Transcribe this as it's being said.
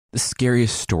The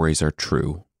scariest stories are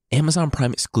true. Amazon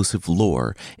Prime exclusive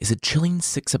Lore is a chilling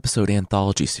 6-episode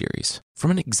anthology series from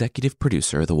an executive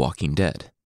producer of The Walking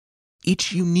Dead.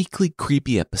 Each uniquely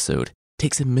creepy episode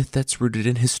takes a myth that's rooted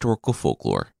in historical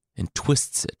folklore and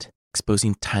twists it,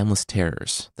 exposing timeless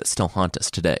terrors that still haunt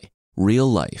us today. Real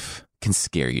life can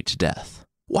scare you to death.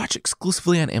 Watch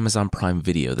exclusively on Amazon Prime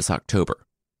Video this October,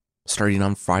 starting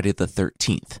on Friday the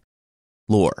 13th.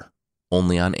 Lore,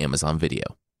 only on Amazon Video.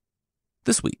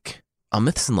 This week, on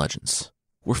Myths and Legends,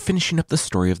 we're finishing up the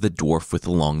story of the dwarf with the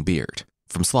long beard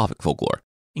from Slavic folklore,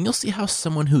 and you'll see how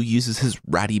someone who uses his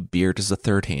ratty beard as a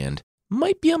third hand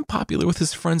might be unpopular with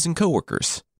his friends and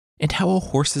coworkers, and how a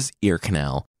horse's ear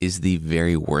canal is the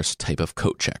very worst type of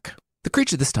coat check. The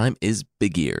creature this time is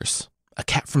Big Ears, a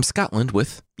cat from Scotland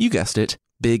with, you guessed it,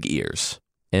 big ears,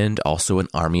 and also an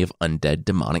army of undead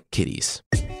demonic kitties.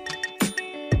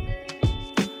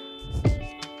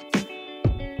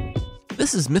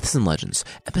 This is Myths and Legends,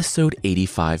 episode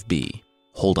 85B.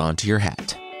 Hold on to your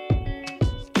hat.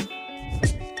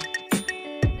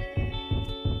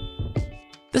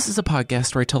 This is a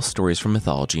podcast where I tell stories from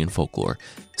mythology and folklore.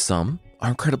 Some are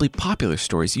incredibly popular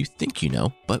stories you think you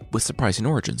know, but with surprising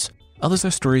origins. Others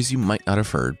are stories you might not have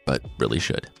heard, but really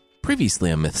should.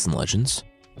 Previously on Myths and Legends,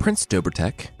 Prince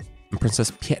Dobrotek and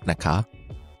Princess Pietnaka,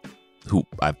 who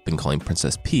I've been calling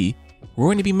Princess P, were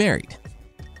going to be married,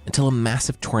 until a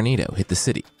massive tornado hit the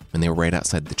city when they were right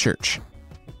outside the church.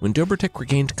 When Dobrotek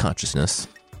regained consciousness,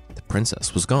 the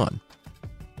princess was gone.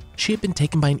 She had been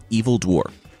taken by an evil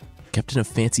dwarf, kept in a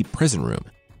fancy prison room.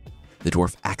 The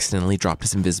dwarf accidentally dropped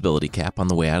his invisibility cap on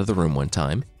the way out of the room one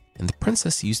time, and the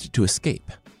princess used it to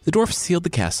escape. The dwarf sealed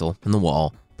the castle and the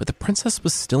wall, but the princess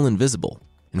was still invisible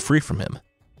and free from him,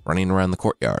 running around the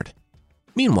courtyard.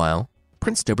 Meanwhile,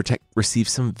 Prince Dobrotek received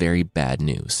some very bad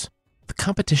news. The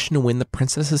competition to win the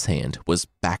princess's hand was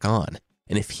back on,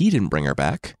 and if he didn't bring her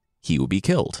back, he would be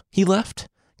killed. He left,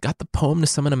 got the poem to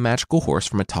summon a magical horse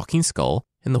from a talking skull,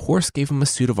 and the horse gave him a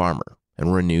suit of armor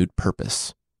and renewed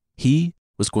purpose. He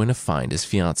was going to find his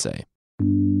fiancée.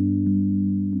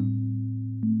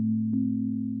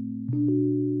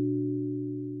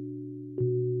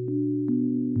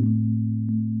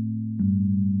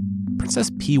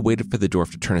 Princess P waited for the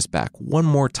dwarf to turn his back one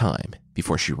more time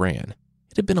before she ran.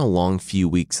 It had been a long few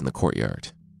weeks in the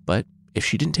courtyard, but if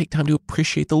she didn't take time to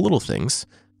appreciate the little things,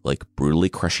 like brutally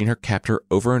crushing her captor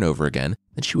over and over again,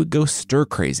 then she would go stir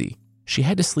crazy. She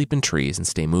had to sleep in trees and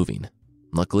stay moving.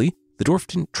 Luckily, the dwarf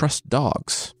didn't trust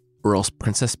dogs, or else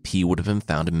Princess P would have been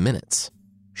found in minutes.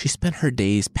 She spent her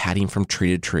days padding from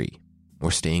tree to tree,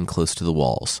 or staying close to the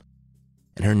walls,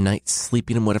 and her nights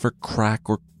sleeping in whatever crack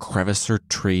or crevice or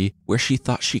tree where she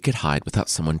thought she could hide without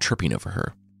someone tripping over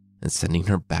her and sending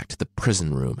her back to the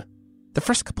prison room. The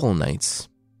first couple of nights,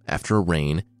 after a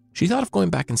rain, she thought of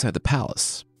going back inside the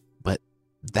palace, but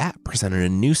that presented a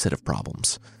new set of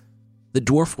problems. The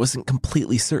dwarf wasn't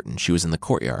completely certain she was in the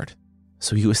courtyard,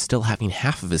 so he was still having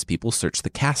half of his people search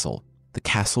the castle. The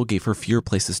castle gave her fewer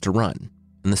places to run,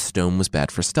 and the stone was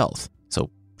bad for stealth, so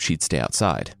she'd stay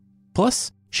outside.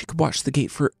 Plus, she could watch the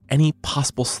gate for any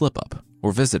possible slip-up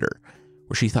or visitor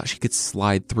where she thought she could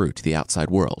slide through to the outside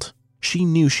world. She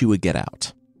knew she would get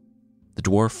out. The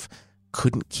dwarf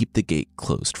couldn't keep the gate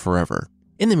closed forever.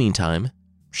 In the meantime,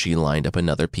 she lined up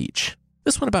another peach,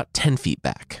 this one about 10 feet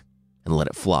back, and let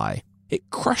it fly. It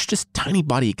crushed his tiny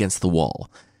body against the wall,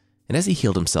 and as he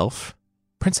healed himself,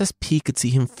 Princess P could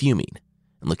see him fuming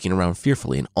and looking around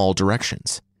fearfully in all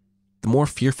directions. The more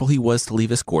fearful he was to leave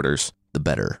his quarters, the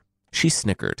better. She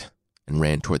snickered and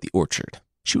ran toward the orchard.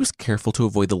 She was careful to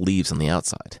avoid the leaves on the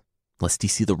outside, lest he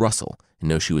see the rustle and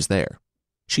know she was there.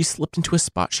 She slipped into a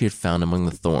spot she had found among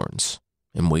the thorns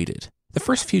and waited. The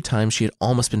first few times she had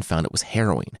almost been found, it was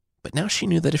harrowing, but now she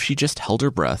knew that if she just held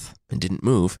her breath and didn't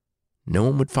move, no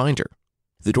one would find her.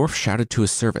 The dwarf shouted to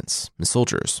his servants and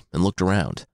soldiers and looked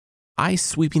around. Eyes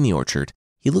sweeping the orchard,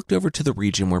 he looked over to the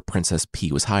region where Princess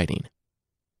P was hiding,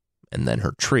 and then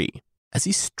her tree. As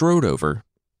he strode over,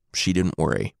 she didn't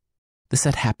worry. This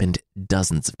had happened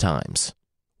dozens of times,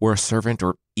 where a servant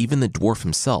or even the dwarf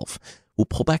himself will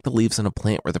pull back the leaves on a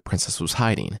plant where the princess was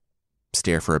hiding,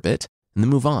 stare for a bit, and then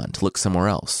move on to look somewhere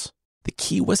else. The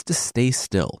key was to stay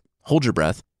still, hold your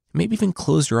breath, and maybe even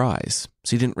close your eyes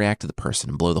so you didn't react to the person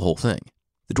and blow the whole thing.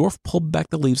 The dwarf pulled back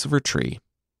the leaves of her tree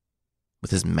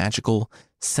with his magical,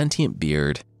 sentient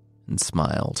beard and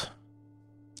smiled.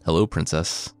 "Hello,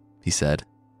 princess," he said.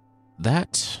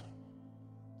 That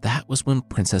was when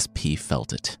Princess P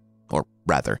felt it, or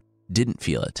rather, didn't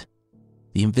feel it.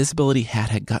 The invisibility hat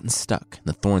had gotten stuck in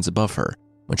the thorns above her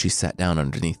when she sat down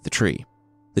underneath the tree.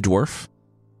 The dwarf,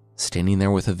 standing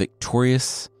there with a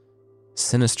victorious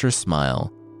sinister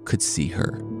smile could see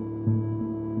her.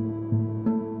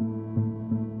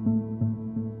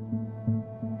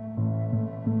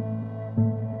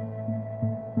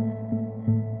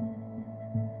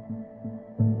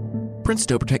 Prince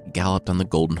Dobrotek galloped on the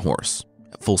golden horse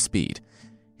at full speed.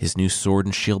 His new sword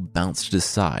and shield bounced at his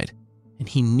side, and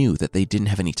he knew that they didn't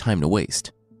have any time to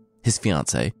waste. His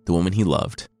fiancée, the woman he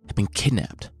loved, had been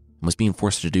kidnapped and was being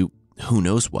forced to do who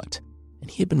knows what, and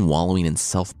he had been wallowing in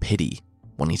self-pity,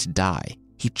 wanting to die.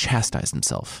 He chastised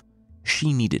himself.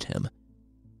 She needed him,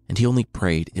 and he only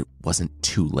prayed it wasn't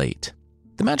too late.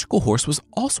 The magical horse was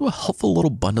also a helpful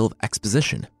little bundle of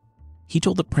exposition. He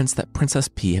told the prince that Princess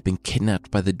P had been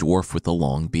kidnapped by the dwarf with the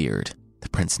long beard. The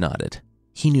prince nodded.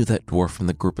 He knew that dwarf from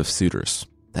the group of suitors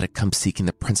that had come seeking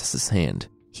the princess's hand.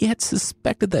 He had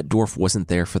suspected that dwarf wasn't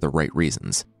there for the right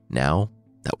reasons. Now,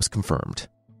 that was confirmed.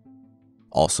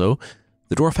 Also,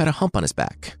 the dwarf had a hump on his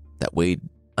back that weighed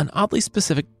an oddly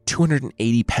specific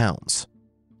 280 pounds.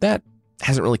 That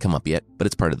hasn't really come up yet, but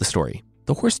it's part of the story.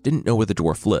 The horse didn't know where the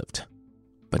dwarf lived,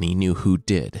 but he knew who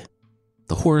did.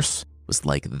 The horse was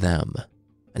like them,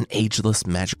 an ageless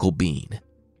magical being.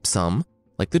 Some,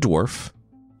 like the dwarf,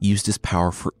 used his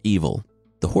power for evil.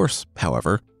 The horse,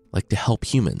 however, liked to help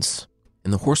humans,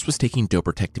 and the horse was taking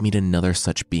Dobrotek to meet another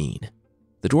such being.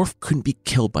 The dwarf couldn't be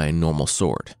killed by a normal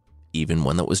sword, even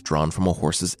one that was drawn from a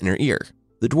horse's inner ear.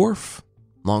 The dwarf,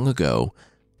 long ago,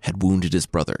 had wounded his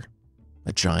brother,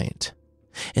 a giant.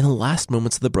 In the last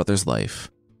moments of the brother's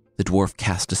life, the dwarf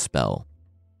cast a spell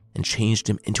and changed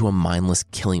him into a mindless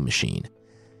killing machine.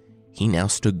 He now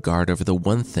stood guard over the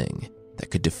one thing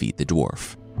that could defeat the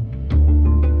dwarf.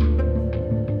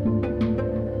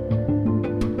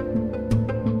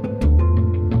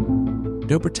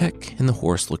 Dobrotek and the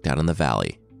horse looked out on the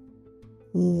valley.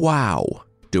 "Wow,"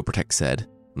 Dobrotek said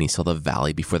when he saw the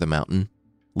valley before the mountain.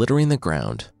 Littering the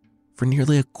ground for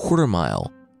nearly a quarter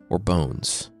mile were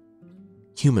bones.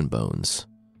 Human bones,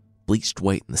 bleached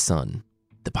white in the sun.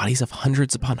 The bodies of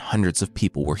hundreds upon hundreds of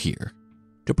people were here.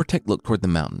 Dobrotek looked toward the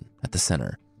mountain at the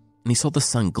center, and he saw the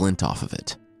sun glint off of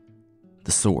it.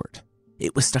 The sword.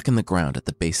 It was stuck in the ground at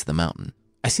the base of the mountain.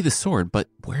 "I see the sword, but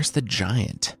where's the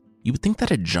giant?" "You would think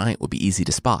that a giant would be easy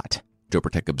to spot,"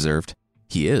 Dobrotek observed.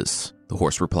 "He is," the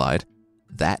horse replied.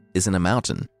 "That isn't a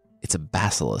mountain. It's a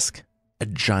basilisk, a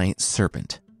giant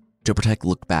serpent." Dobrotek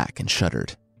looked back and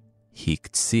shuddered. He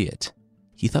could see it.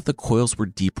 He thought the coils were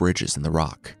deep ridges in the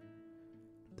rock.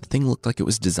 The thing looked like it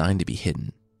was designed to be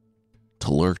hidden,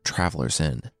 to lure travelers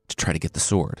in, to try to get the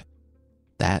sword.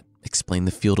 That explained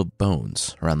the field of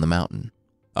bones around the mountain.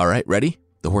 "All right, ready?"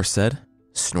 the horse said,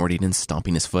 snorting and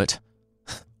stomping his foot.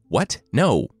 "What?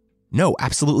 No,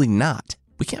 absolutely not.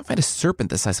 We can't fight a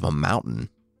serpent the size of a mountain,"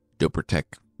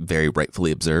 Dobrotek very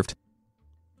rightfully observed.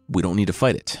 "We don't need to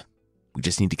fight it. We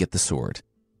just need to get the sword.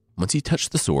 Once you touch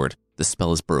the sword, the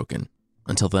spell is broken.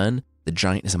 Until then, the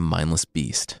giant is a mindless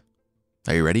beast.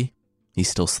 Are you ready? He's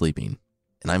still sleeping,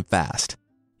 and I'm fast.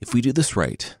 If we do this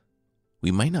right,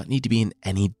 we might not need to be in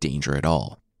any danger at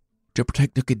all."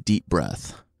 Dobrotek took a deep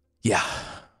breath. Yeah,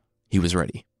 he was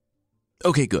ready.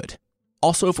 "Okay, good.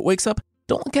 Also, if it wakes up,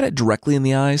 don't look at it directly in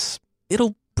the eyes.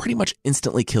 It'll pretty much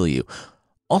instantly kill you.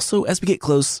 Also, as we get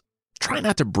close, try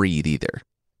not to breathe either.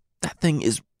 That thing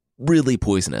is really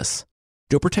poisonous."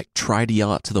 Dobrotek tried to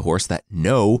yell out to the horse that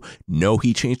no,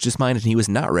 he changed his mind and he was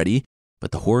not ready,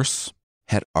 but the horse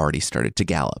had already started to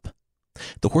gallop.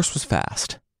 The horse was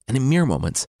fast, and in mere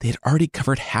moments, they had already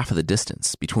covered half of the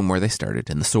distance between where they started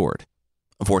and the sword.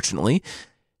 Unfortunately,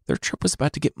 their trip was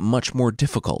about to get much more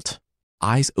difficult.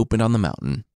 Eyes opened on the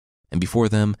mountain, and before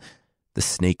them, the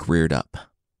snake reared up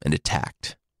and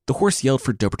attacked. The horse yelled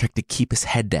for Dobrotek to keep his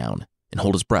head down and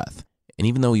hold his breath, and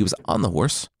even though he was on the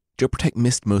horse, Dobrotek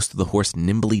missed most of the horse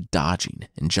nimbly dodging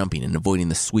and jumping and avoiding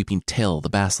the sweeping tail of the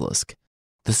basilisk.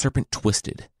 The serpent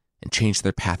twisted and changed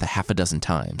their path a half a dozen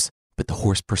times, but the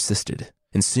horse persisted,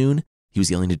 and soon he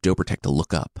was yelling to Dobrotek to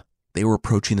look up. They were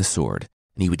approaching the sword,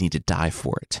 and he would need to die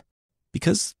for it,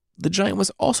 because the giant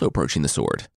was also approaching the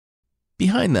sword.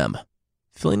 Behind them,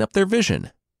 filling up their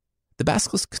vision. The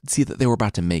basilisk could see that they were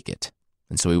about to make it,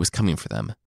 and so he was coming for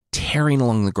them, tearing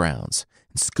along the grounds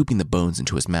and scooping the bones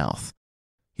into his mouth.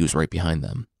 He was right behind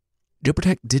them.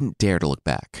 Dobrotek didn't dare to look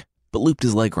back, but looped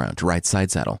his leg around to ride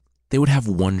side saddle. They would have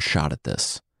one shot at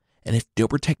this, and if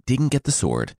Dobrotek didn't get the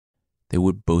sword, they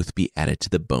would both be added to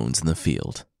the bones in the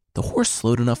field. The horse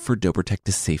slowed enough for Dobrotek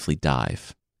to safely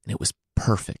dive, and it was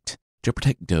perfect.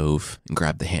 Dobrotek dove and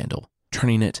grabbed the handle,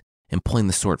 turning it and pulling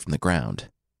the sword from the ground.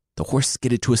 The horse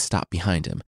skidded to a stop behind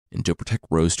him, and Dobrotek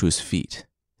rose to his feet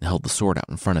and held the sword out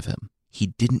in front of him. He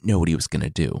didn't know what he was going to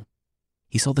do.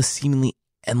 He saw the seemingly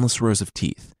endless rows of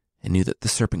teeth and knew that the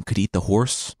serpent could eat the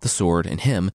horse, the sword, and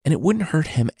him, and it wouldn't hurt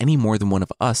him any more than one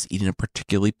of us eating a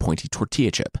particularly pointy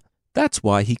tortilla chip. That's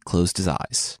why he closed his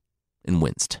eyes and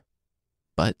winced.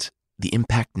 But the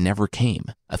impact never came.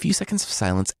 A few seconds of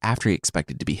silence after he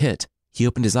expected to be hit, he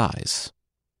opened his eyes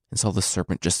and saw the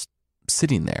serpent just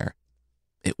sitting there.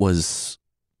 It was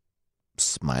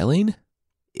smiling.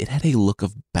 It had a look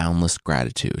of boundless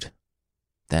gratitude.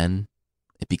 Then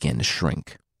it began to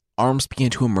shrink. Arms began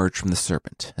to emerge from the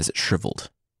serpent as it shriveled.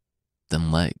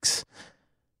 Then legs.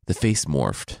 The face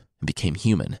morphed and became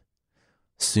human.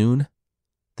 Soon,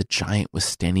 the giant was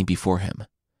standing before him,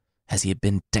 as he had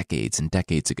been decades and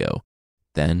decades ago.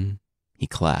 Then he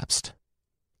collapsed.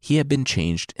 He had been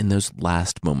changed in those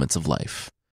last moments of life.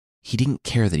 He didn't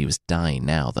care that he was dying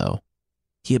now, though.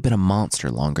 He had been a monster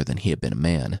longer than he had been a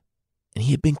man, and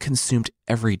he had been consumed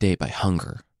every day by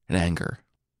hunger and anger,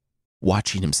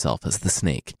 watching himself as the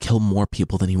snake kill more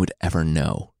people than he would ever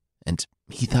know, and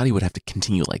he thought he would have to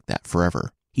continue like that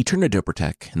forever. He turned to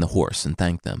Dobrtek and the horse and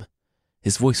thanked them.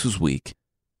 His voice was weak,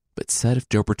 but said if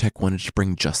Dobrtek wanted to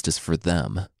bring justice for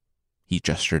them, he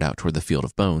gestured out toward the field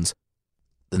of bones,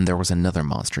 then there was another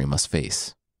monster he must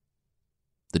face.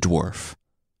 The dwarf,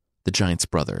 the giant's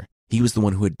brother. He was the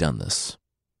one who had done this,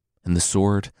 and the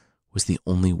sword was the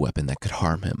only weapon that could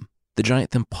harm him. The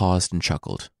giant then paused and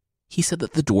chuckled. He said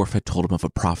that the dwarf had told him of a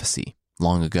prophecy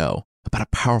long ago about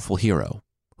a powerful hero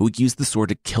who would use the sword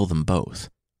to kill them both.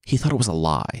 He thought it was a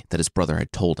lie that his brother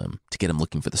had told him to get him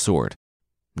looking for the sword.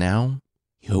 Now,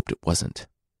 he hoped it wasn't.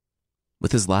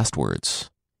 With his last words,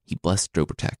 he blessed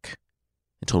Dobrtek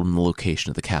and told him the location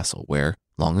of the castle where,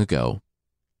 long ago,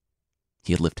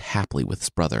 he had lived happily with his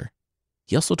brother.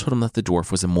 He also told him that the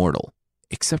dwarf was immortal,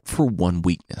 except for one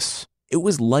weakness. It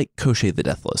was like Koschei the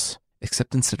Deathless,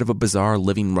 except instead of a bizarre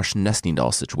living Russian nesting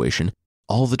doll situation,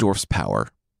 all the dwarf's power,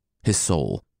 his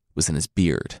soul, was in his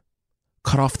beard.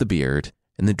 Cut off the beard,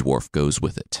 and the dwarf goes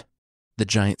with it. The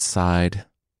giant sighed,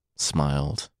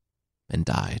 smiled, and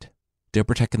died.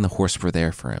 Dobrtek and the horse were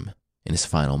there for him in his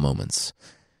final moments,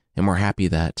 and were happy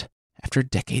that, after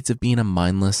decades of being a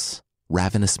mindless,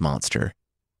 ravenous monster,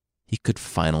 he could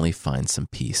finally find some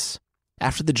peace.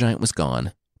 After the giant was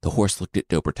gone, the horse looked at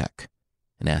Dobrtek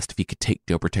and asked if he could take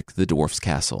Dobrtek to the dwarf's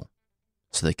castle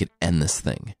so they could end this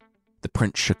thing. The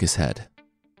prince shook his head.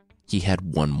 He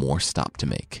had one more stop to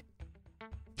make.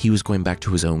 He was going back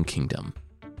to his own kingdom.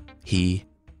 He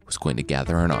was going to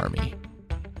gather an army.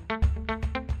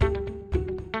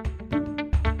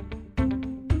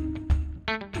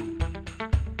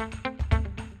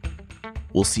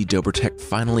 We'll see Dobrtek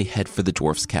finally head for the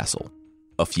dwarf's castle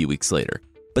a few weeks later,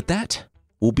 but that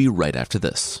will be right after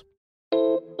this.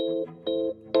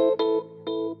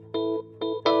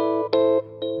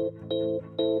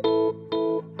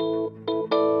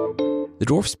 The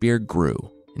dwarf's beard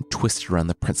grew and twisted around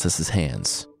the princess's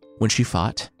hands. When she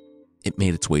fought, it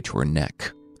made its way to her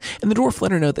neck, and the dwarf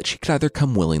let her know that she could either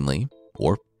come willingly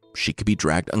or she could be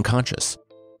dragged unconscious.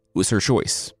 It was her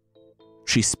choice.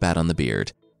 She spat on the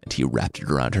beard, and he wrapped it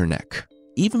around her neck.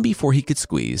 Even before he could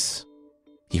squeeze,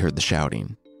 he heard the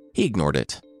shouting. He ignored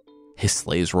it. His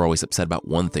slaves were always upset about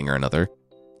one thing or another.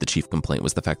 The chief complaint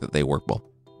was the fact that they were,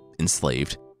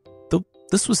 enslaved. Though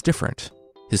this was different.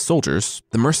 His soldiers,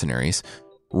 the mercenaries,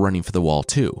 were running for the wall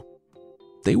too.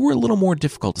 They were a little more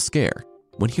difficult to scare.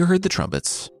 When he heard the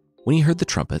trumpets,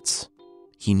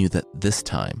 he knew that this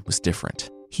time was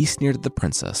different. He sneered at the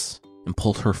princess and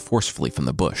pulled her forcefully from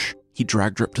the bush. He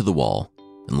dragged her up to the wall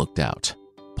and looked out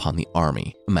upon the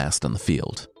army amassed on the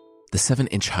field. The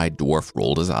 7-inch-high dwarf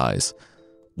rolled his eyes.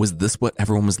 Was this what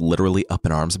everyone was literally up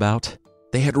in arms about?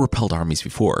 They had repelled armies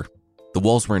before. The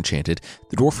walls were enchanted.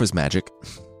 The dwarf was magic.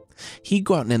 He'd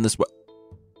go out and end this.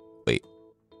 Wait.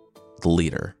 The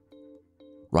leader,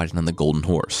 riding on the golden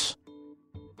horse.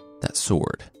 That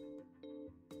sword.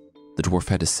 The dwarf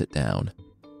had to sit down.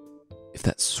 If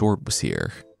that sword was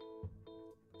here,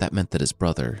 that meant that his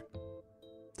brother.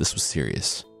 This was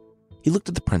serious. He looked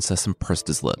at the princess and pursed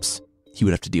his lips. He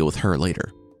would have to deal with her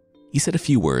later. He said a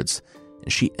few words,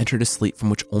 and she entered a sleep from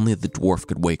which only the dwarf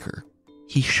could wake her.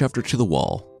 He shoved her to the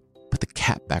wall, put the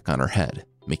cap back on her head,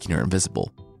 making her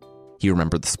invisible. He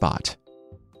remembered the spot.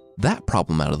 That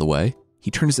problem out of the way, he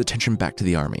turned his attention back to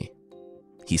the army.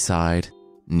 He sighed,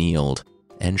 kneeled,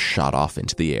 and shot off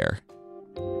into the air.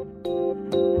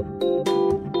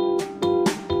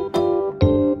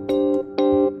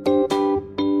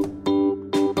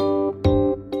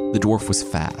 The dwarf was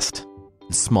fast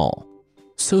and small,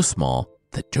 so small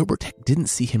that Dobrtek didn't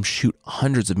see him shoot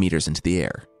hundreds of meters into the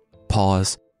air,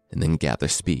 pause, and then gather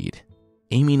speed,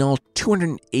 aiming all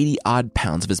 280-odd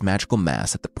pounds of his magical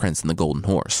mass at the prince and the golden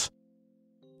horse.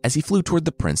 As he flew toward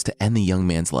the prince to end the young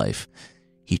man's life,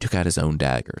 he took out his own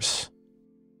daggers.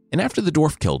 And after the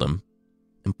dwarf killed him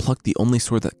and plucked the only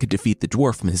sword that could defeat the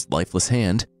dwarf from his lifeless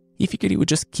hand, he figured he would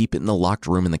just keep it in the locked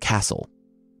room in the castle.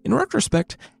 In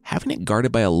retrospect, having it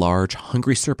guarded by a large,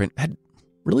 hungry serpent had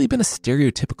really been a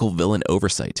stereotypical villain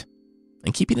oversight,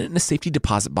 and keeping it in a safety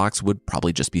deposit box would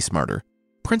probably just be smarter.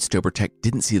 Prince Dobrotek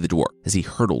didn't see the dwarf as he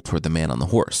hurtled toward the man on the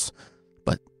horse,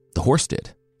 but the horse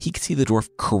did. He could see the dwarf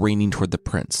careening toward the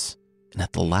prince, and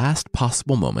at the last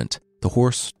possible moment, the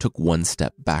horse took one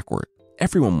step backward.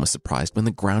 Everyone was surprised when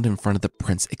the ground in front of the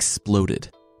prince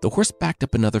exploded. The horse backed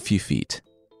up another few feet,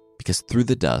 because through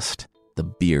the dust, the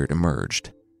beard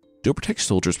emerged. Dobrotek's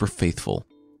soldiers were faithful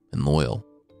and loyal.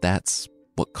 That's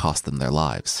what cost them their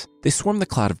lives. They swarmed the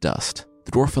cloud of dust.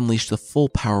 The dwarf unleashed the full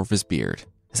power of his beard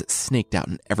as it snaked out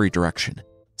in every direction,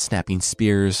 snapping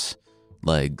spears,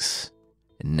 legs,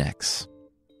 and necks.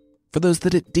 For those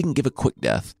that it didn't give a quick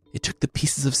death, it took the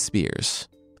pieces of spears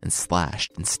and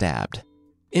slashed and stabbed.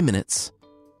 In minutes,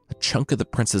 a chunk of the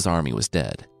prince's army was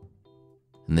dead,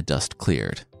 and the dust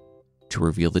cleared to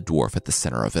reveal the dwarf at the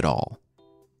center of it all.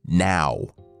 "Now,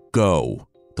 go,"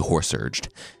 the horse urged,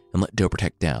 and let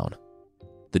Dobrotek down.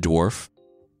 The dwarf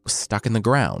was stuck in the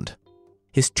ground.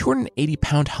 His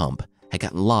 280-pound hump had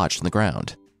gotten lodged in the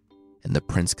ground, and the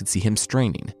prince could see him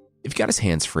straining. If he got his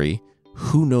hands free,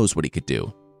 who knows what he could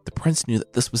do? The prince knew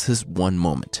that this was his one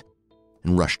moment,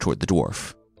 and rushed toward the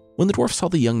dwarf. When the dwarf saw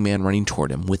the young man running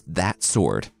toward him with that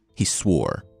sword, he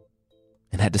swore,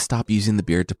 and had to stop using the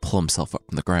beard to pull himself up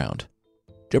from the ground.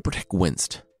 Dobrotek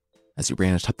winced as he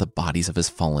ran atop the bodies of his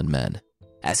fallen men.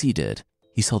 As he did,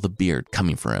 he saw the beard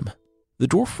coming for him. The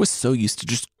dwarf was so used to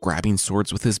just grabbing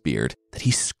swords with his beard that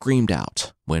he screamed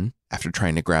out when, after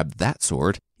trying to grab that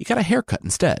sword, he got a haircut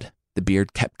instead. The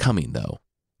beard kept coming, though,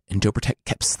 and Dobrotek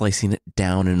kept slicing it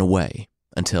down and away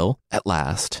until, at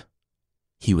last,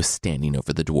 he was standing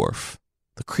over the dwarf.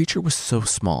 The creature was so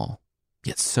small,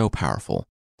 yet so powerful.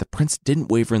 The prince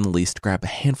didn't waver in the least to grab a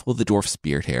handful of the dwarf's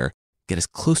beard hair, get as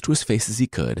close to his face as he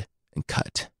could, and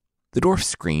cut. The dwarf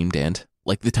screamed and,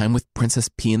 like the time with Princess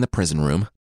P in the prison room,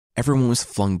 everyone was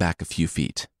flung back a few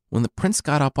feet. When the prince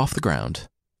got up off the ground,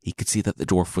 he could see that the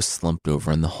dwarf was slumped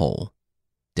over in the hole,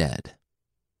 dead.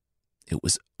 It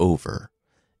was over.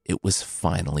 It was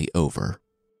finally over.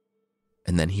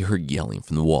 And then he heard yelling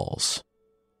from the walls.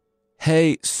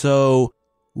 "Hey, so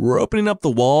we're opening up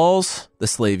the walls," the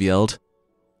slave yelled.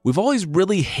 "We've always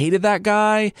really hated that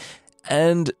guy,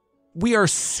 and we are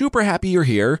super happy you're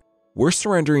here. We're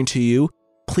surrendering to you.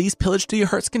 Please pillage to your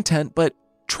heart's content, but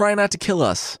try not to kill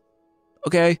us.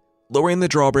 Okay, lowering the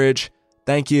drawbridge.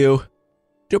 Thank you."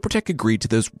 Dobrotek agreed to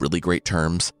those really great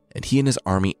terms, and he and his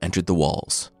army entered the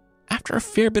walls. After a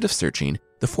fair bit of searching,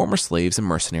 the former slaves and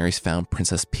mercenaries found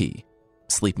Princess P,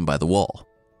 sleeping by the wall.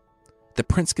 The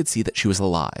prince could see that she was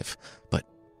alive, but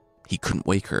he couldn't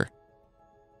wake her.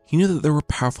 He knew that there were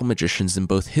powerful magicians in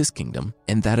both his kingdom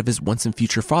and that of his once and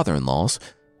future father-in-laws,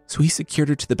 so he secured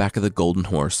her to the back of the golden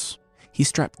horse. He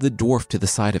strapped the dwarf to the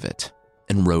side of it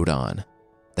and rode on.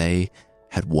 They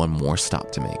had one more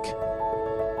stop to make.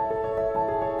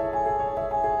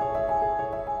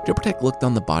 Dobrotek looked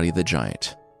on the body of the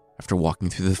giant after walking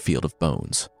through the field of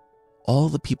bones. All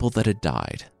the people that had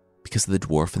died because of the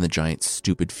dwarf and the giant's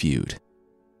stupid feud.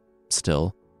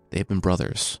 Still, they had been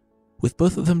brothers. With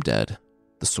both of them dead,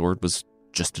 the sword was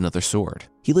just another sword.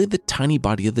 He laid the tiny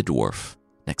body of the dwarf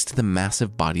next to the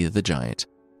massive body of the giant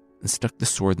and stuck the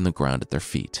sword in the ground at their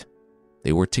feet.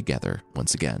 They were together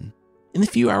once again. In the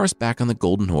few hours back on the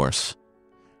golden horse,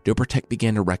 Dobrotek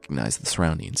began to recognize the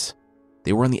surroundings.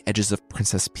 They were on the edges of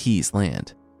Princess P's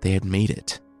land. They had made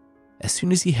it. As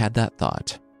soon as he had that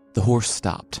thought, the horse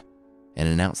stopped and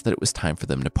announced that it was time for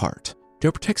them to part.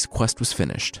 Dobrotek's quest was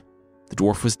finished. The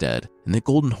dwarf was dead, and the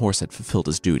golden horse had fulfilled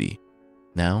his duty.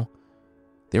 Now,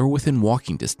 they were within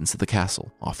walking distance of the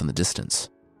castle, off in the distance.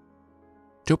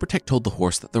 Dobrotek told the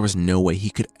horse that there was no way he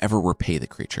could ever repay the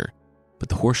creature, but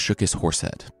the horse shook his horse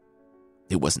head.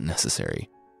 It wasn't necessary.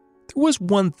 There was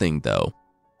one thing, though.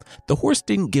 The horse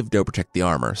didn't give Dobrotek the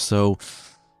armor, so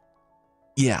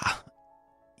yeah,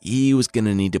 he was going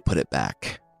to need to put it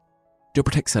back.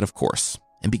 Dobrotek said of course,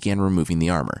 and began removing the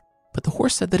armor, but the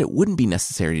horse said that it wouldn't be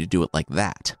necessary to do it like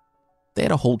that. They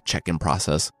had a whole check-in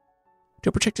process.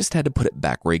 Dobrotek just had to put it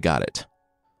back where he got it.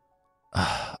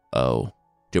 Oh,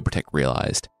 Dobrotek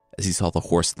realized as he saw the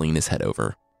horse lean his head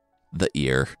over. The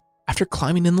ear. After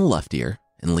climbing in the left ear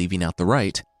and leaving out the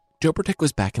right, Dobrotek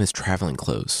was back in his traveling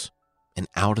clothes and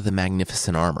out of the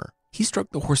magnificent armor. He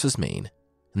stroked the horse's mane,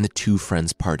 and the two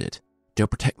friends parted.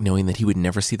 Dobrotek knowing that he would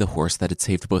never see the horse that had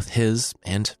saved both his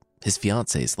and his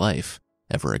fiancée's life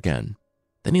ever again.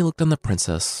 Then he looked on the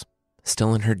princess,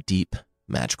 still in her deep,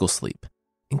 magical sleep,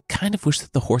 and kind of wished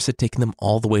that the horse had taken them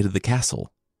all the way to the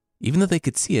castle. Even though they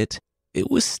could see it, it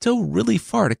was still really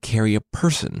far to carry a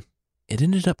person. It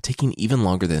ended up taking even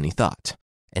longer than he thought,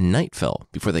 and night fell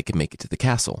before they could make it to the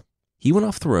castle. He went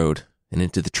off the road and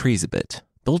into the trees a bit,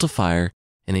 built a fire,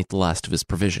 and ate the last of his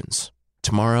provisions.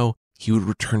 Tomorrow, he would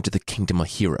return to the kingdom a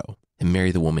hero and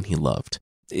marry the woman he loved,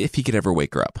 if he could ever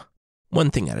wake her up. One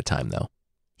thing at a time, though.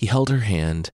 He held her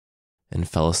hand and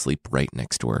fell asleep right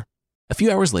next to her. A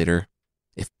few hours later,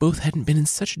 if both hadn't been in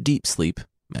such deep sleep,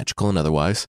 magical and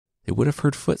otherwise, they would have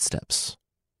heard footsteps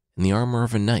in the armor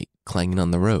of a knight clanging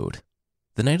on the road.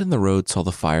 The knight on the road saw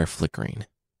the fire flickering,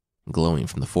 glowing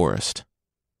from the forest,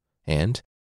 and,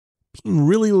 being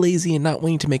really lazy and not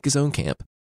wanting to make his own camp,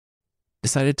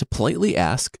 decided to politely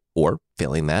ask, or,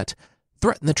 failing that,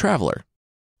 threaten the traveler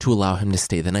to allow him to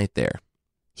stay the night there.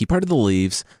 He parted the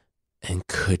leaves and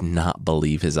could not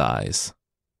believe his eyes.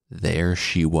 There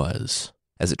she was.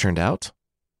 As it turned out,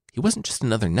 he wasn't just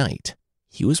another knight.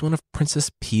 He was one of Princess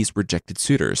P's rejected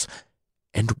suitors.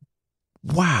 And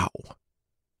wow!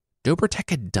 Dobrotek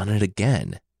had done it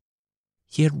again.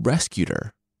 He had rescued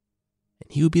her,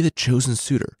 and he would be the chosen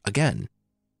suitor again.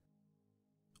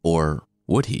 Or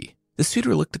would he? The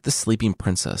suitor looked at the sleeping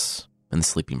princess and the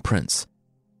sleeping prince.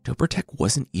 Dobrotek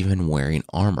wasn't even wearing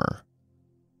armor.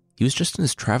 He was just in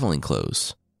his traveling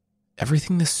clothes.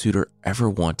 Everything the suitor ever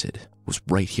wanted was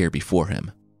right here before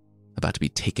him, about to be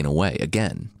taken away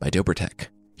again by Dobrotek.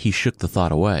 He shook the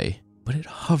thought away, but it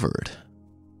hovered,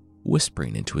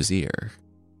 whispering into his ear.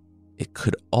 It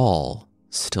could all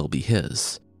still be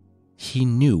his. He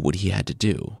knew what he had to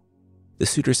do. The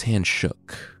suitor's hand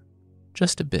shook,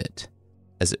 just a bit,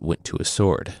 as it went to his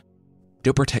sword.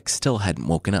 Dobrotek still hadn't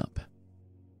woken up.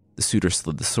 The suitor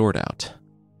slid the sword out.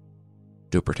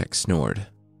 Dobrotek snored.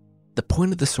 The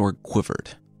point of the sword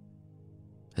quivered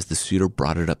as the suitor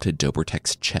brought it up to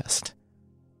Dobrotek's chest,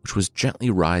 which was gently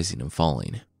rising and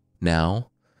falling. Now,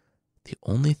 the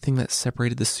only thing that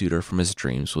separated the suitor from his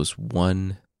dreams was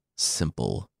one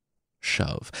simple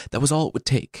shove. That was all it would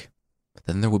take.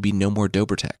 Then there would be no more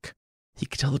Dobrotek. He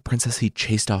could tell the princess he'd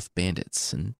chased off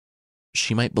bandits, and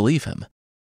she might believe him.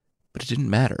 But it didn't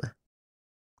matter.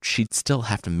 She'd still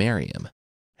have to marry him,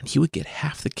 and he would get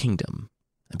half the kingdom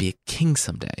and be a king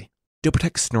someday.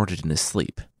 Dobrotek snorted in his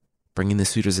sleep, bringing the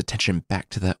suitor's attention back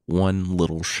to that one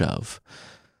little shove.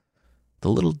 The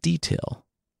little detail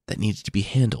that needed to be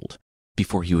handled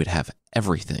before he would have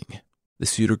everything. The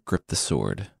suitor gripped the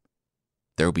sword.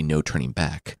 There would be no turning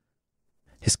back.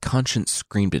 His conscience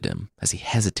screamed at him as he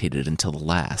hesitated until the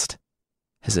last.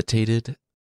 Hesitated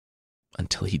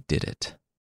until he did it.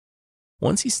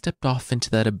 Once he stepped off into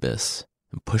that abyss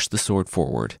and pushed the sword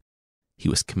forward, he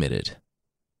was committed.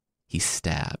 He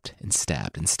stabbed and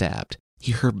stabbed and stabbed.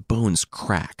 He heard bones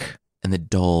crack and the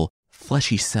dull,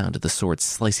 fleshy sound of the sword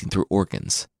slicing through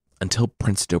organs until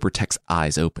Prince Dobrotek's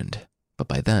eyes opened. But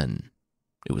by then,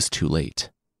 it was too late.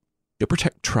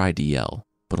 Dobrotek tried to yell,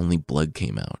 but only blood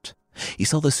came out. He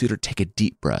saw the suitor take a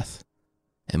deep breath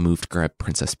and moved to grab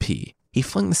Princess P. He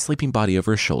flung the sleeping body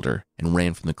over his shoulder and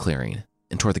ran from the clearing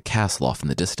and toward the castle off in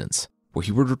the distance, where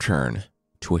he would return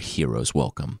to a hero's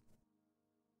welcome.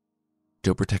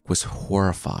 Dobrotek was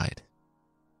horrified.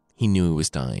 He knew he was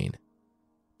dying,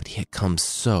 but he had come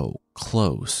so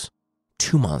close.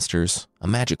 2 monsters, a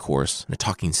magic horse, and a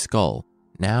talking skull.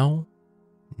 Now,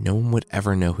 no one would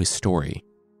ever know his story.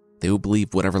 They would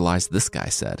believe whatever lies this guy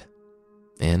said.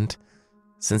 And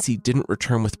since he didn't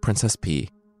return with Princess P,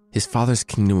 his father's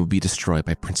kingdom would be destroyed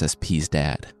by Princess P's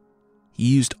dad.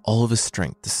 He used all of his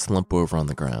strength to slump over on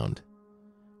the ground,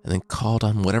 and then called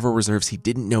on whatever reserves he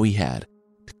didn't know he had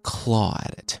to claw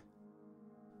at it.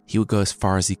 He would go as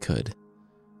far as he could,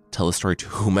 tell the story to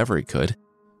whomever he could,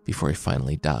 before he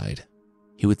finally died.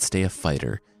 He would stay a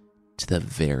fighter to the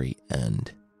very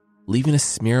end. Leaving a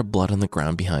smear of blood on the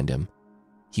ground behind him,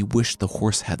 he wished the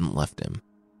horse hadn't left him.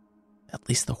 At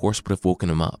least the horse would have woken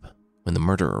him up when the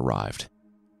murderer arrived.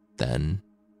 Then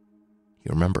he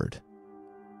remembered.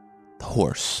 The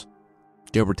horse.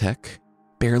 Dobrotek,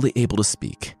 barely able to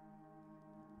speak,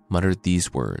 muttered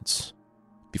these words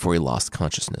before he lost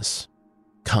consciousness.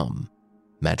 Come,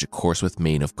 magic horse with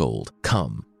mane of gold.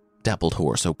 Come, dappled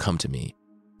horse, oh come to me.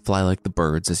 Fly like the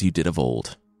birds as you did of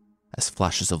old, as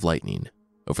flashes of lightning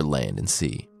over land and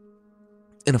sea.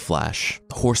 In a flash,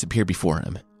 the horse appeared before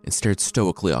him and stared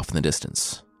stoically off in the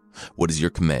distance. What is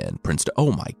your command, Prince?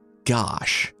 Oh my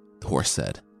gosh, the horse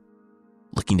said,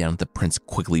 looking down at the prince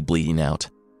quickly bleeding out.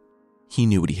 He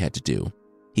knew what he had to do.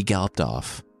 He galloped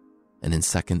off, and in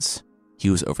seconds, he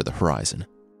was over the horizon.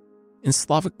 In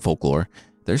Slavic folklore,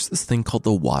 there's this thing called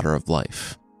the Water of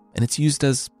Life, and it's used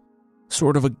as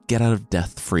sort of a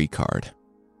get-out-of-death-free card.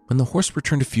 When the horse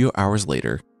returned a few hours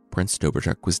later, Prince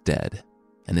Dobrotek was dead,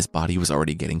 and his body was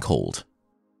already getting cold.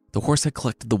 The horse had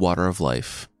collected the Water of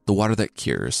Life, the water that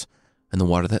cures, and the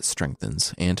water that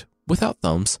strengthens, and, without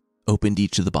thumbs, opened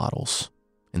each of the bottles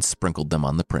and sprinkled them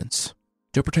on the prince.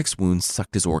 Dobrotek's wounds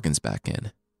sucked his organs back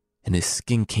in, and his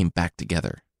skin came back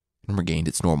together and regained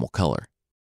its normal color.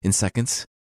 In seconds,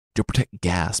 Dobrotek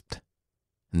gasped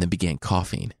and then began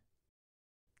coughing.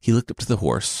 He looked up to the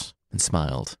horse and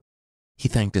smiled. He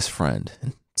thanked his friend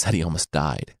and said he almost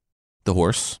died. The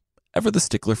horse, ever the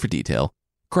stickler for detail,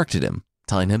 corrected him,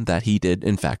 telling him that he did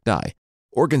in fact die.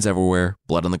 Organs everywhere,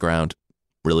 blood on the ground,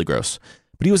 really gross.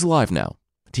 But he was alive now,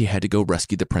 and he had to go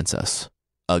rescue the princess.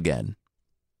 Again.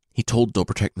 He told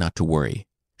Dobrotek not to worry.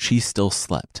 She still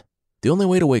slept. The only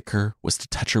way to wake her was to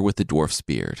touch her with the dwarf's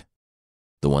beard.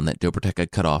 The one that Dobrotek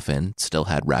had cut off and still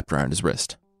had wrapped around his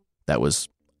wrist. That was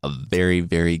a very,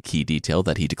 very key detail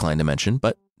that he declined to mention,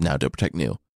 but now Dobrotek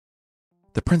knew.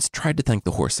 The prince tried to thank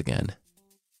the horse again,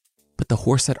 but the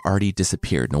horse had already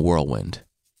disappeared in a whirlwind.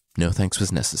 No thanks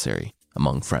was necessary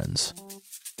among friends.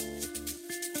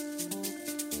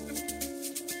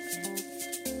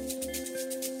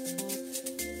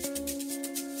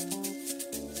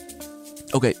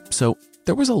 Okay, so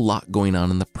there was a lot going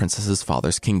on in the princess's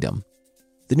father's kingdom.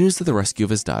 The news of the rescue of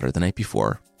his daughter the night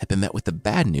before had been met with the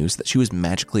bad news that she was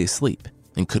magically asleep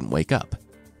and couldn't wake up.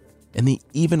 And the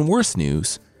even worse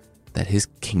news that his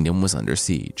kingdom was under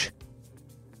siege.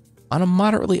 On a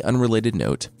moderately unrelated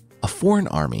note, a foreign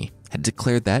army had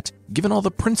declared that, given all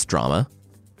the prince drama,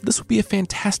 this would be a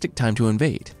fantastic time to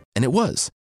invade. And it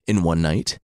was. In one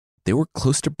night, they were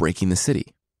close to breaking the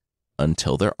city,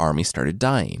 until their army started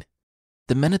dying.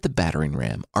 The men at the battering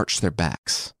ram arched their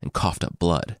backs and coughed up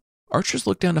blood. Archers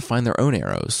looked down to find their own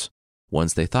arrows,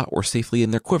 ones they thought were safely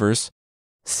in their quivers,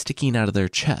 sticking out of their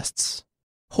chests.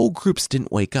 Whole groups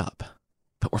didn't wake up,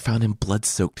 but were found in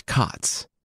blood-soaked cots.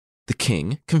 The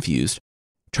king, confused,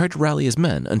 tried to rally his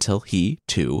men until he,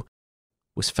 too,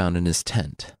 was found in his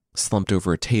tent, slumped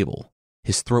over a table.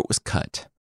 His throat was cut,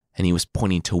 and he was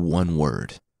pointing to one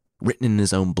word, written in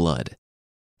his own blood,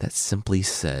 that simply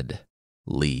said,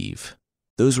 "Leave."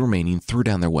 Those remaining threw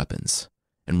down their weapons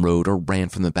and rode or ran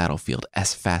from the battlefield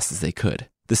as fast as they could.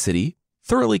 The city,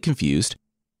 thoroughly confused,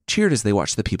 cheered as they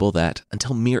watched the people that,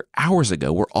 until mere hours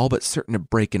ago, were all but certain to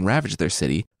break and ravage their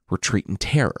city, retreat in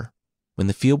terror. When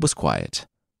the field was quiet,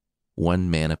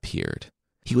 one man appeared.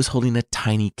 He was holding a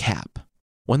tiny cap,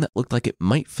 one that looked like it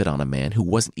might fit on a man who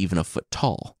wasn't even a foot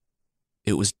tall.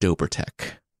 It was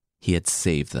Dobrotek. He had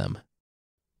saved them.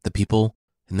 The people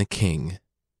and the king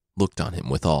looked on him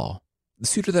with awe. The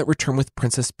suitor that returned with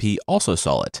Princess P also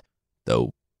saw it,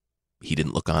 though he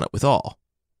didn't look on it with awe.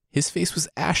 His face was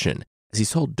ashen as he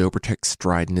saw Dobrotek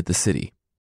stride into the city,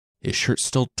 his shirt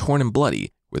still torn and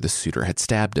bloody where the suitor had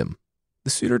stabbed him.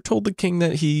 The suitor told the king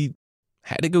that he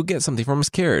had to go get something from his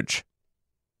carriage.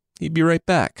 He'd be right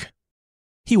back.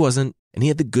 He wasn't, and he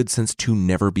had the good sense to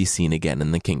never be seen again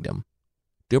in the kingdom.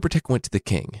 Dobrotek went to the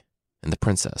king and the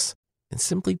princess and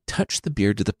simply touched the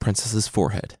beard to the princess's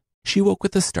forehead. She woke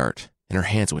with a start, and her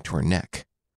hands went to her neck.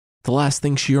 The last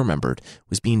thing she remembered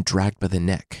was being dragged by the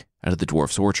neck out of the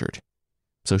dwarf's orchard.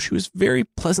 So she was very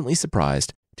pleasantly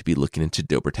surprised to be looking into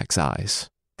Dobrotek's eyes.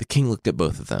 The king looked at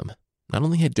both of them. Not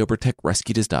only had Dobrotek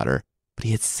rescued his daughter, but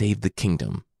he had saved the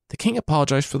kingdom. The king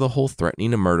apologized for the whole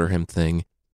threatening to murder him thing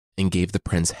and gave the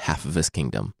prince half of his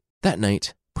kingdom. That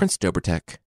night, Prince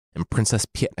Dobrotek and Princess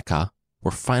Pietnica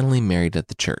were finally married at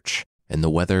the church, and the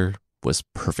weather was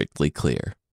perfectly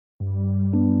clear.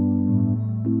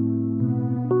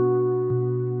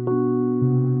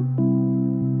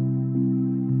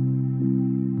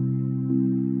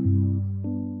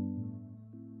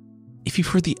 If you've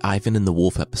heard the Ivan and the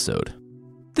Wolf episode,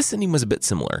 this ending was a bit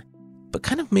similar, but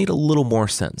kind of made a little more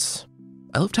sense.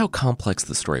 I loved how complex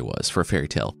the story was for a fairy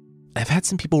tale. I've had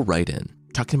some people write in,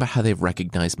 talking about how they've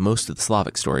recognized most of the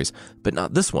Slavic stories, but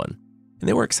not this one, and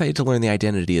they were excited to learn the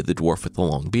identity of the dwarf with the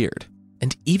long beard.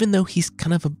 And even though he's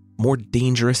kind of a more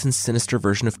dangerous and sinister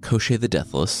version of Koschei the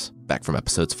Deathless, back from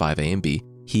episodes 5A and B,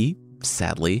 he,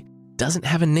 sadly, doesn't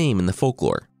have a name in the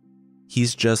folklore.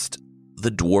 He's just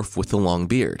the dwarf with the long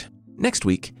beard. Next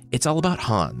week, it's all about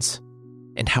Hans,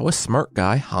 and how a smart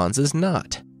guy Hans is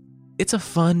not. It's a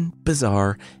fun,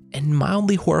 bizarre, and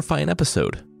mildly horrifying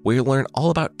episode where you'll learn all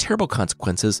about terrible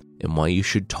consequences and why you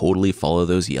should totally follow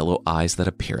those yellow eyes that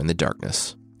appear in the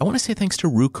darkness. I want to say thanks to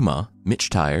Rukma, Mitch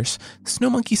Tires,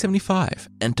 Snowmonkey75,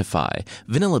 Entify,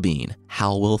 Vanilla Bean,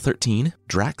 Halwill13,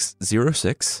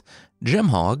 Drax06,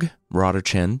 Gemhog,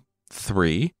 Rodderchen,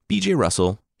 3, BJ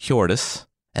Russell, Hjordis,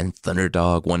 and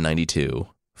Thunderdog192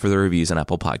 for the reviews on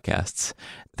Apple Podcasts.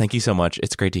 Thank you so much.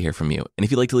 It's great to hear from you. And if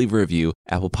you'd like to leave a review,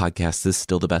 Apple Podcasts is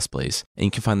still the best place. And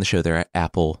you can find the show there at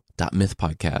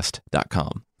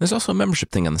apple.mythpodcast.com. There's also a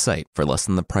membership thing on the site for less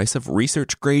than the price of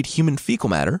research-grade human fecal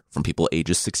matter from people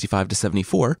ages 65 to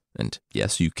 74. And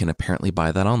yes, you can apparently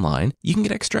buy that online. You can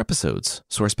get extra episodes,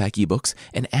 source pack ebooks,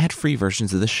 and ad-free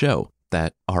versions of the show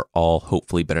that are all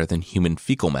hopefully better than human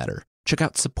fecal matter. Check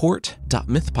out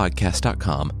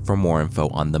support.mythpodcast.com for more info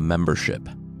on the membership.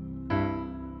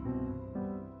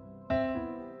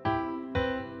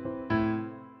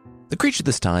 The creature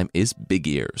this time is Big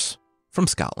Ears from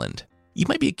Scotland. You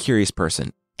might be a curious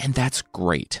person, and that's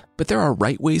great, but there are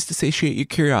right ways to satiate your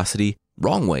curiosity,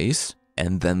 wrong ways,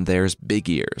 and then there's Big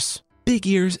Ears. Big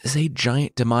Ears is a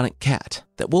giant demonic cat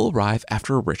that will arrive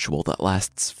after a ritual that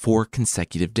lasts 4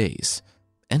 consecutive days.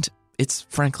 And it's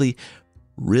frankly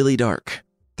really dark.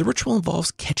 The ritual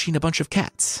involves catching a bunch of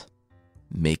cats,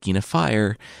 making a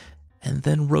fire, and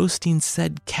then roasting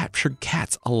said captured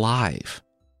cats alive,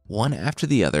 one after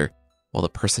the other, while the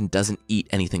person doesn't eat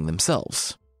anything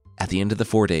themselves. At the end of the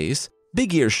 4 days,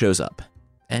 Big Ears shows up,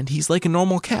 and he's like a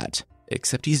normal cat,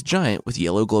 except he's giant with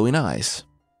yellow glowing eyes,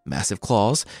 massive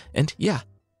claws, and yeah,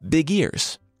 big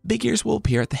ears. Big Ears will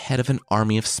appear at the head of an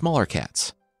army of smaller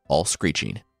cats, all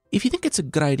screeching. If you think it's a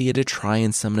good idea to try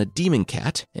and summon a demon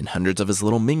cat and hundreds of his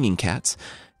little minion cats,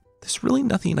 there's really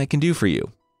nothing I can do for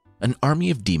you. An army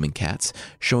of demon cats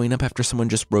showing up after someone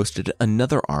just roasted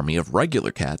another army of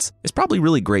regular cats is probably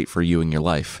really great for you in your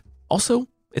life. Also,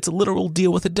 it's a literal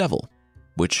deal with the devil,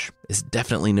 which is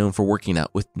definitely known for working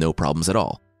out with no problems at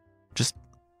all. Just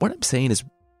what I'm saying is,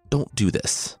 don't do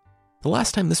this. The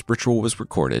last time this ritual was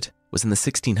recorded was in the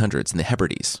 1600s in the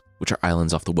Hebrides, which are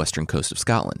islands off the western coast of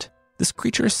Scotland. This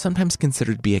creature is sometimes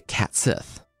considered to be a cat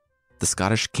Sith, the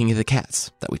Scottish king of the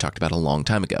cats that we talked about a long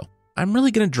time ago. I'm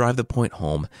really going to drive the point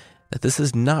home that this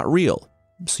is not real,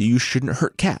 so you shouldn't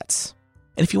hurt cats.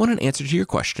 And if you want an answer to your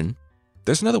question,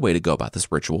 there's another way to go about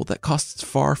this ritual that costs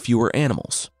far fewer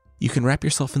animals. You can wrap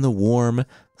yourself in the warm,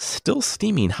 still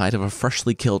steaming hide of a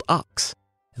freshly killed ox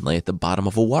and lay at the bottom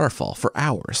of a waterfall for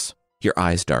hours. Your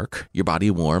eyes dark, your body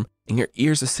warm, and your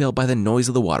ears assailed by the noise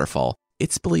of the waterfall.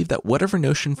 It's believed that whatever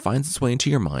notion finds its way into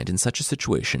your mind in such a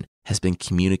situation has been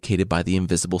communicated by the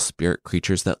invisible spirit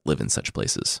creatures that live in such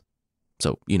places.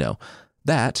 So,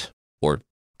 that, or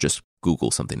just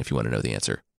Google something if you want to know the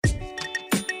answer.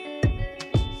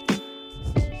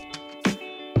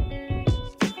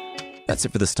 That's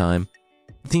it for this time.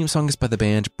 The theme song is by the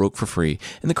band Broke for Free,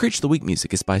 and the Creature of the Week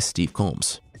music is by Steve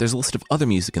Combs. There's a list of other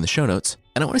music in the show notes,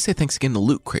 and I want to say thanks again to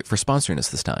Loot Crate for sponsoring us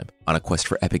this time. On a quest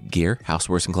for epic gear,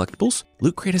 housewares, and collectibles,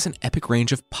 Loot Crate has an epic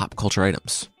range of pop culture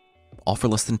items, all for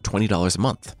less than $20 a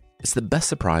month. It's the best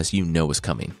surprise you know is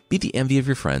coming. Be the envy of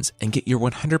your friends and get your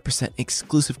 100%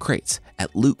 exclusive crates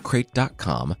at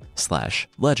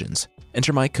lootcrate.com/legends.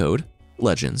 Enter my code,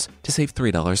 LEGENDS, to save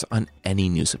 $3 on any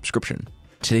new subscription.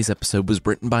 Today's episode was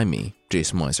written by me,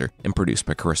 Jason Weiser, and produced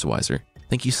by Carissa Weiser.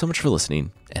 Thank you so much for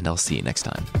listening, and I'll see you next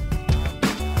time.